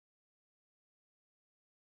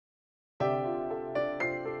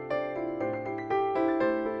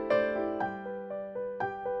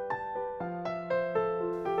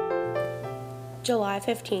July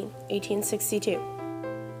 15, 1862.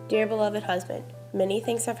 Dear beloved husband, many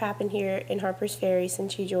things have happened here in Harpers Ferry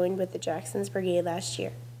since you joined with the Jackson's Brigade last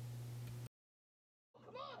year.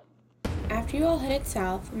 After you all headed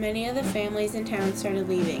south, many of the families in town started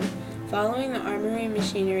leaving, following the armory and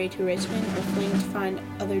machinery to Richmond or fleeing to find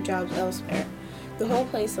other jobs elsewhere. The whole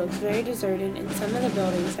place looks very deserted and some of the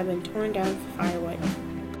buildings have been torn down for firewood.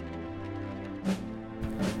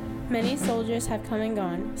 Many soldiers have come and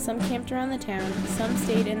gone. Some camped around the town, some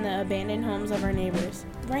stayed in the abandoned homes of our neighbors.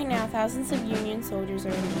 Right now, thousands of Union soldiers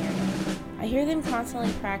are in the area. I hear them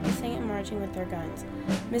constantly practicing and marching with their guns.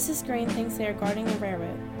 Mrs. Green thinks they are guarding the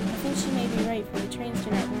railroad. I think she may be right, for the trains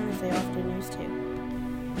do not run as they often used to.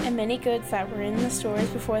 And many goods that were in the stores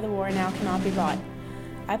before the war now cannot be bought.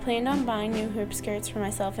 I planned on buying new hoop skirts for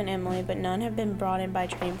myself and Emily, but none have been brought in by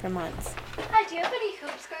train for months. Hi, do you have any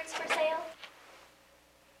hoop skirts for sale?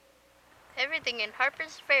 Everything in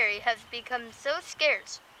Harpers Ferry has become so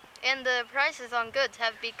scarce, and the prices on goods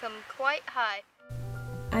have become quite high.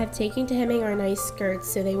 I have taken to hemming our nice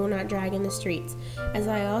skirts so they will not drag in the streets, as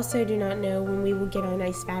I also do not know when we will get our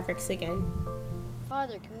nice fabrics again.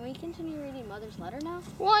 Father, can we continue reading Mother's letter now?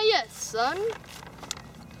 Why, yes, son.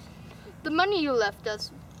 The money you left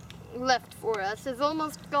for us is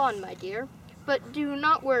almost gone, my dear. But do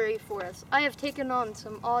not worry for us. I have taken on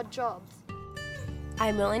some odd jobs. I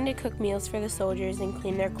am willing to cook meals for the soldiers and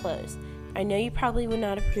clean their clothes. I know you probably would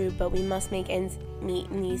not approve, but we must make ends meet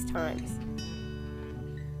in these times.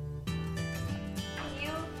 Can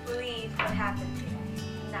you believe what happened today?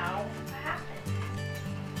 No. What happened?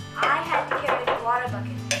 I had to carry the water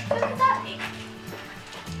bucket. Who could that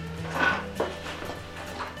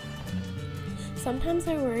be? Sometimes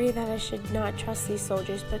I worry that I should not trust these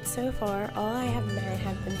soldiers, but so far, all I have met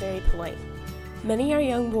have been very polite. Many are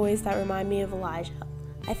young boys that remind me of Elijah.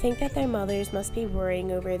 I think that their mothers must be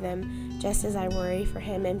worrying over them just as I worry for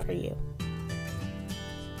him and for you.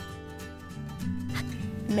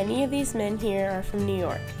 Many of these men here are from New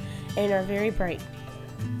York and are very bright.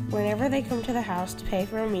 Whenever they come to the house to pay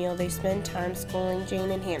for a meal, they spend time schooling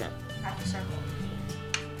Jane and Hannah. At the circle.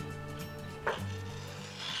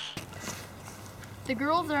 The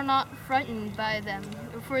girls are not frightened by them,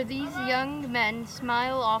 for these young men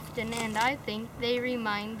smile often, and I think they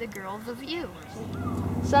remind the girls of you.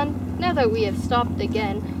 Son, now that we have stopped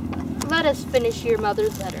again, let us finish your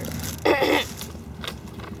mother's letter.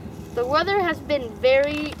 The weather has been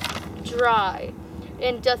very dry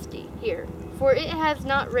and dusty here, for it has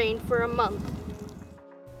not rained for a month.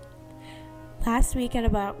 Last week at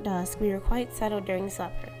about dusk, we were quite settled during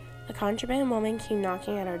supper. A contraband woman came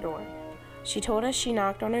knocking at our door. She told us she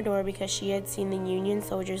knocked on her door because she had seen the Union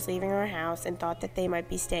soldiers leaving our house and thought that they might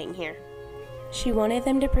be staying here. She wanted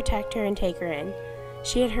them to protect her and take her in.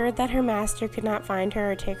 She had heard that her master could not find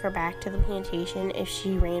her or take her back to the plantation if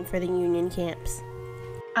she ran for the Union camps.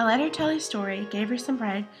 I let her tell her story, gave her some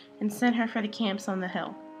bread, and sent her for the camps on the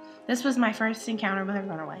hill. This was my first encounter with a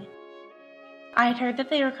runaway. I had heard that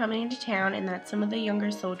they were coming into town and that some of the younger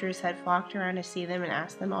soldiers had flocked around to see them and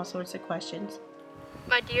ask them all sorts of questions.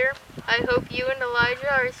 My dear, I hope you and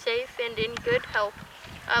Elijah are safe and in good health.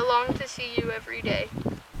 I long to see you every day.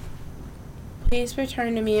 Please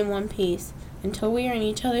return to me in one piece. Until we are in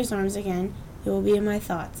each other's arms again, you will be in my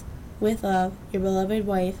thoughts. With love, your beloved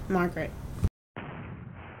wife, Margaret.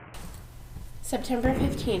 September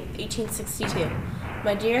 15th, 1862.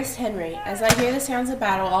 My dearest Henry, as I hear the sounds of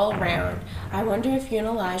battle all around, I wonder if you and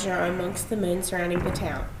Elijah are amongst the men surrounding the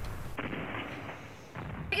town.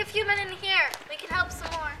 Bring a few men in here. We can help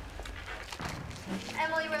some more.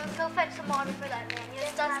 Emily Rose, go fetch some water for that man. He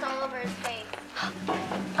has dust all over his face.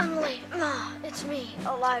 Emily, Ma, it's me,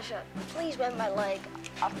 Elijah. Please bend my leg.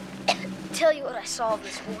 I'll tell you what I saw of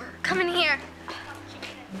this war. Come in here.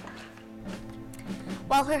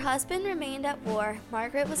 While her husband remained at war,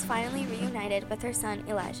 Margaret was finally reunited with her son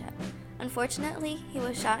Elijah. Unfortunately, he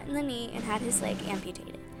was shot in the knee and had his leg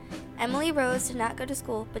amputated. Emily Rose did not go to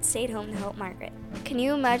school but stayed home to help Margaret. Can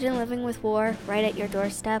you imagine living with war right at your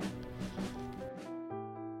doorstep?